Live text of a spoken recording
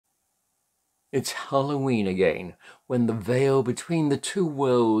It's Halloween again, when the veil between the two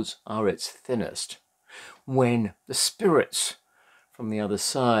worlds are its thinnest, when the spirits from the other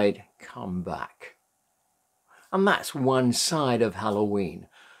side come back. And that's one side of Halloween.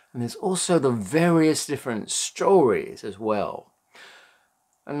 And there's also the various different stories as well.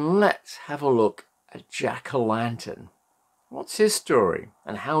 And let's have a look at Jack-o'-lantern. What's his story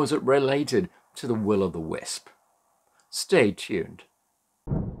and how is it related to the will-o'-the-wisp? Stay tuned.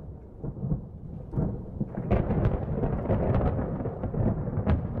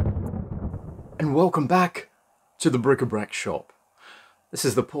 And welcome back to the Brac Shop. This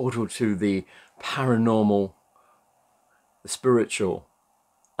is the portal to the paranormal, the spiritual,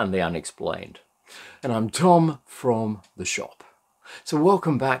 and the unexplained. And I'm Tom from the shop. So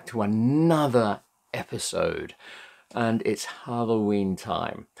welcome back to another episode. And it's Halloween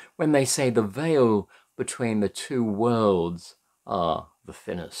time, when they say the veil between the two worlds are the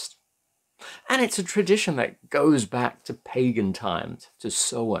thinnest. And it's a tradition that goes back to pagan times, to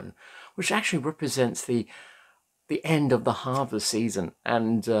Samhain, which actually represents the end of the harvest season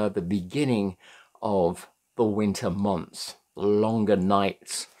and the beginning of the winter months, longer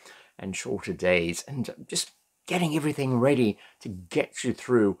nights and shorter days, and just getting everything ready to get you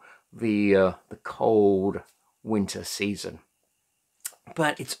through the cold winter season.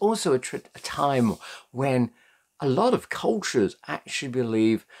 But it's also a time when a lot of cultures actually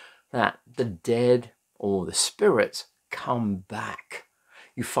believe that the dead or the spirits come back.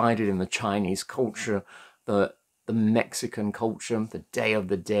 You find it in the Chinese culture, the Mexican culture, the Day of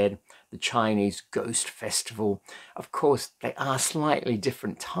the Dead, the Chinese Ghost Festival. Of course, they are slightly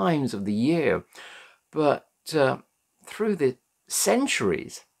different times of the year, but through the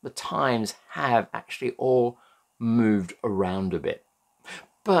centuries, the times have actually all moved around a bit.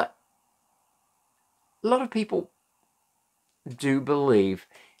 But a lot of people do believe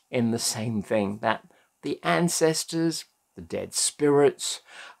in the same thing, that the ancestors, the dead spirits,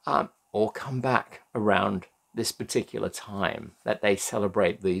 all come back around this particular time that they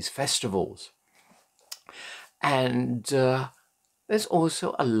celebrate these festivals. And there's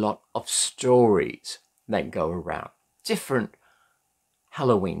also a lot of stories that go around, different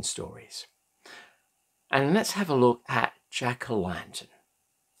Halloween stories. And let's have a look at Jack-o'-lantern.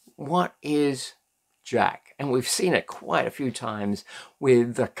 What is Jack? And we've seen it quite a few times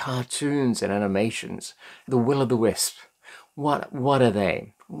with the cartoons and animations. The will-o'-the-wisp. What are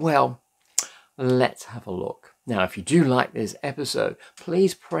they? Well, let's have a look. Now, if you do like this episode,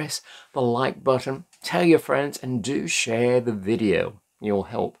 please press the like button, tell your friends, and do share the video. You'll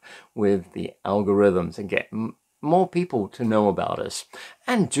help with the algorithms and get more people to know about us.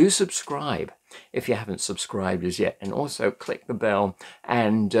 And do subscribe if you haven't subscribed as yet, and also click the bell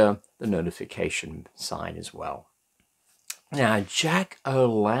and the notification sign as well. Now,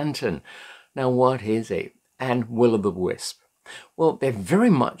 Jack-o'-lantern. Now, what is it? And will-o'-the-wisp. Well, they're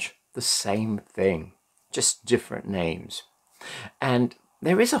very much the same thing, just different names. And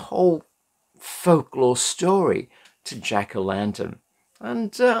there is a whole folklore story to Jack-o'-lantern.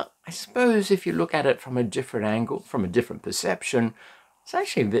 And I suppose if you look at it from a different angle, from a different perception, it's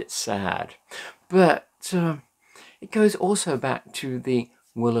actually a bit sad. But it goes also back to the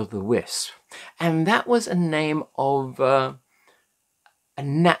will-o'-the-wisp. And that was a name of a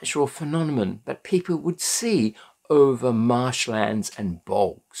natural phenomenon that people would see over marshlands and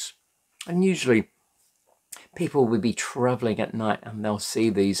bogs. And usually people would be traveling at night and they'll see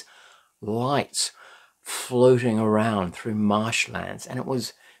these lights floating around through marshlands, and it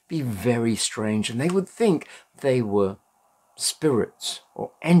would be very strange, and they would think they were spirits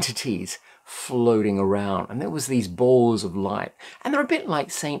or entities floating around, and there was these balls of light, and they're a bit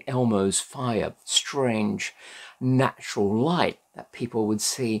like St. Elmo's fire, strange natural light that people would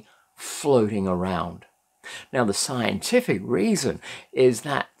see floating around. Now, the scientific reason is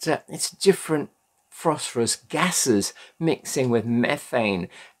that it's different phosphorus gases mixing with methane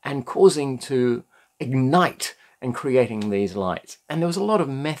and causing to ignite and creating these lights. And there was a lot of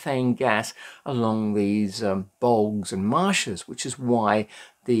methane gas along these bogs and marshes, which is why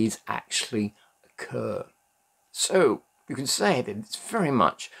these actually occur. So you can say that it's very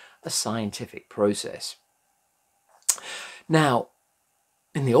much a scientific process. Now,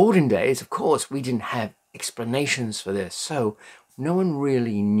 in the olden days, of course, we didn't have explanations for this, so no one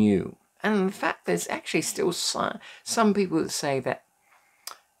really knew. And in fact, there's actually still some people that say that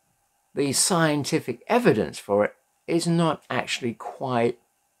the scientific evidence for it is not actually quite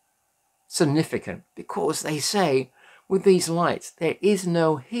significant, because they say with these lights there is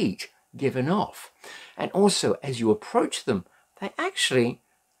no heat given off, and also as you approach them they actually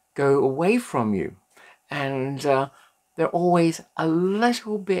go away from you, and they're always a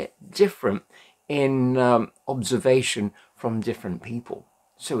little bit different in observation from different people.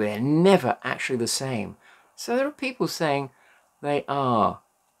 So they're never actually the same. So there are people saying they are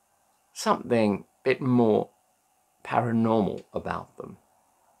something a bit more paranormal about them.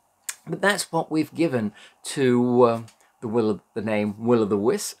 But that's what we've given to the name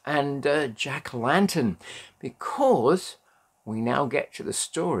Will-o'-the-Wisp and Jack-o'-lantern, because we now get to the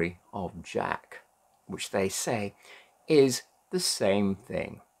story of Jack, which they say is the same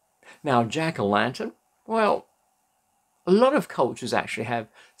thing. Now, Jack-o'-lantern, well, a lot of cultures actually have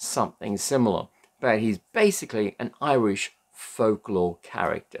something similar, but he's basically an Irish folklore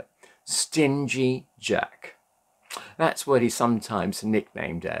character. Stingy Jack. That's what he's sometimes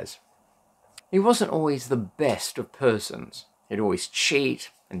nicknamed as. He wasn't always the best of persons. He'd always cheat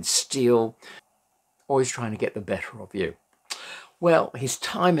and steal, always trying to get the better of you. Well, his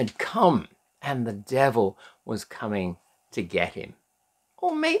time had come and the devil was coming to get him.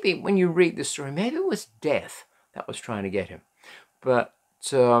 Or maybe when you read the story, maybe it was death that was trying to get him. But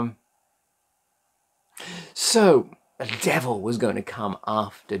so the devil was going to come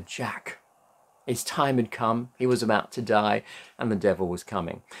after Jack. His time had come, he was about to die, and the devil was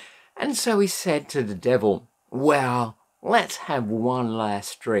coming. And so he said to the devil, well, let's have one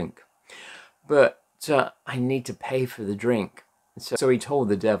last drink, but I need to pay for the drink. So he told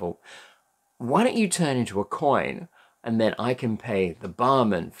the devil, why don't you turn into a coin, and then I can pay the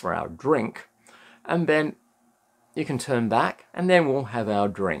barman for our drink, and then you can turn back, and then we'll have our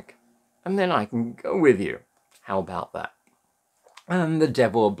drink, and then I can go with you. How about that? And the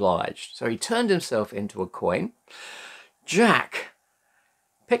devil obliged. So he turned himself into a coin. Jack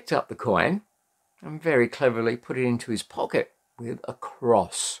picked up the coin and very cleverly put it into his pocket with a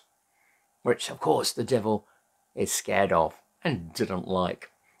cross, which of course the devil is scared of and didn't like.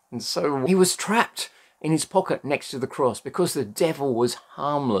 And so he was trapped in his pocket next to the cross because the devil was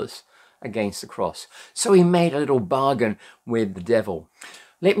harmless against the cross. So he made a little bargain with the devil.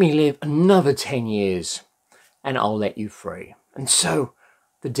 Let me live another 10 years and I'll let you free. And so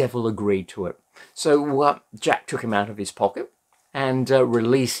the devil agreed to it. So Jack took him out of his pocket and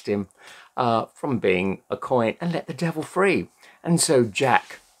released him from being a coin and let the devil free. And so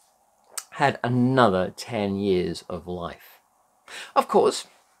Jack had another 10 years of life. Of course,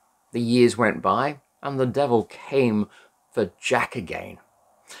 the years went by and the devil came for Jack again.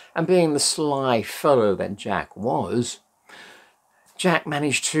 And being the sly fellow that Jack was, Jack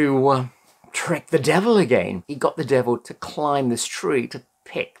managed to trick the devil again. He got the devil to climb this tree to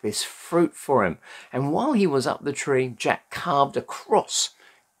pick this fruit for him. And while he was up the tree, Jack carved a cross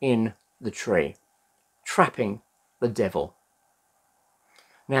in the tree, trapping the devil.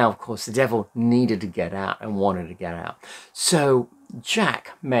 Now, of course, the devil needed to get out and wanted to get out. So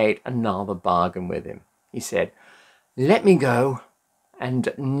Jack made another bargain with him. He said, let me go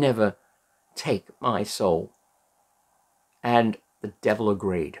and never take my soul. And the devil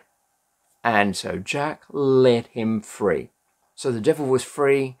agreed. And so Jack let him free. So the devil was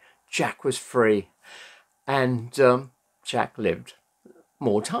free, Jack was free, and Jack lived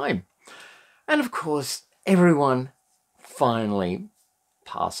more time. And of course, everyone finally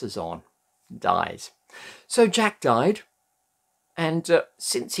passes on, dies. So Jack died, and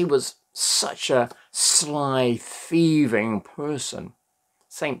since he was such a sly, thieving person,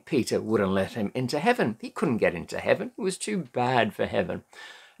 St. Peter wouldn't let him into heaven. He couldn't get into heaven. He was too bad for heaven.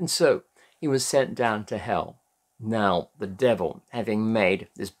 And so he was sent down to hell. Now, the devil, having made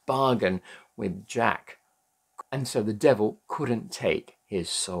this bargain with Jack, and so the devil couldn't take his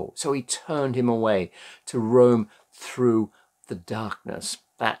soul. So he turned him away to roam through the darkness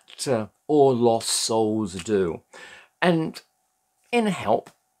that all lost souls do. And in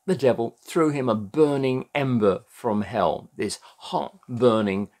help, the devil threw him a burning ember from hell, this hot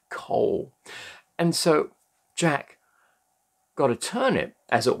burning coal. And so Jack got a turnip,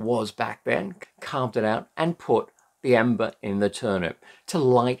 as it was back then, carved it out and put the ember in the turnip to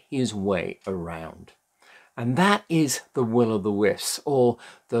light his way around. And that is the will-o'-the-wisp, or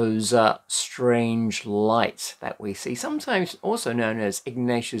those strange lights that we see, sometimes also known as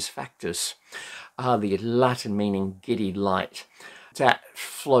ignatus factus, the Latin meaning giddy light, that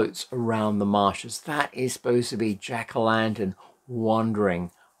floats around the marshes. That is supposed to be Jack-o'-lantern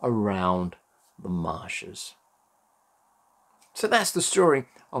wandering around the marshes. So that's the story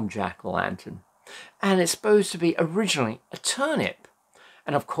of Jack-o'-lantern. And it's supposed to be originally a turnip.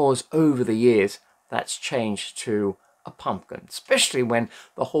 And of course, over the years, that's changed to a pumpkin, especially when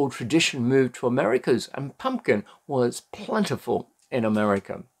the whole tradition moved to Americas and pumpkin was plentiful in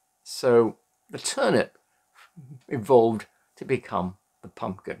America. So the turnip evolved to become the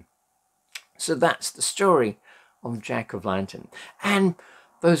pumpkin. So that's the story of jack-o'-lantern. And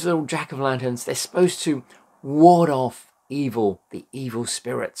those little jack-o'-lanterns, they're supposed to ward off the evil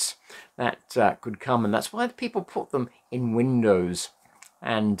spirits that could come. And that's why people put them in windows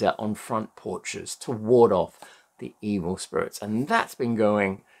and on front porches to ward off the evil spirits. And that's been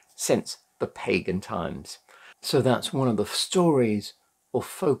going since the pagan times. So that's one of the stories or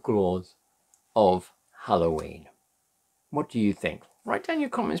folklores of Halloween. What do you think? Write down your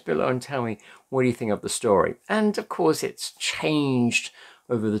comments below and tell me what do you think of the story. And of course it's changed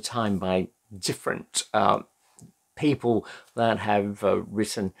over the time by different people that have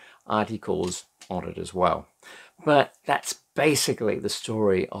written articles on it as well. But that's basically the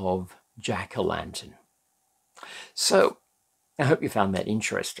story of jack-o'-lantern. So I hope you found that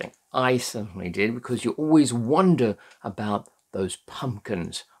interesting. I certainly did, because you always wonder about those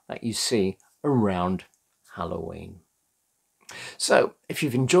pumpkins that you see around Halloween. So if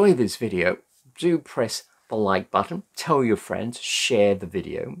you've enjoyed this video, do press the like button, tell your friends, share the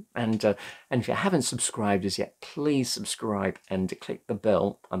video, and if you haven't subscribed as yet, please subscribe and click the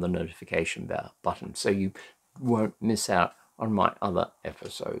bell and the notification bell button so you won't miss out on my other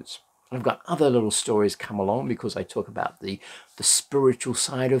episodes. I've got other little stories come along because I talk about the spiritual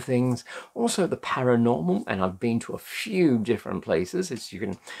side of things, also the paranormal, and I've been to a few different places, as you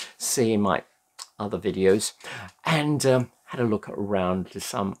can see in my other videos, and had a look around to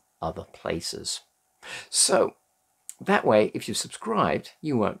some other places. So that way, if you've subscribed,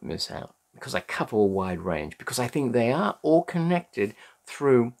 you won't miss out, because I cover a wide range, because I think they are all connected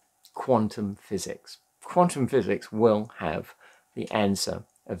through quantum physics. Quantum physics will have the answer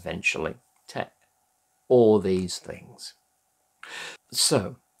eventually to all these things.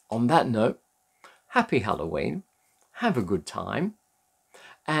 So on that note, happy Halloween, have a good time,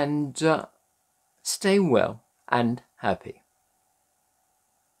 and stay well and happy.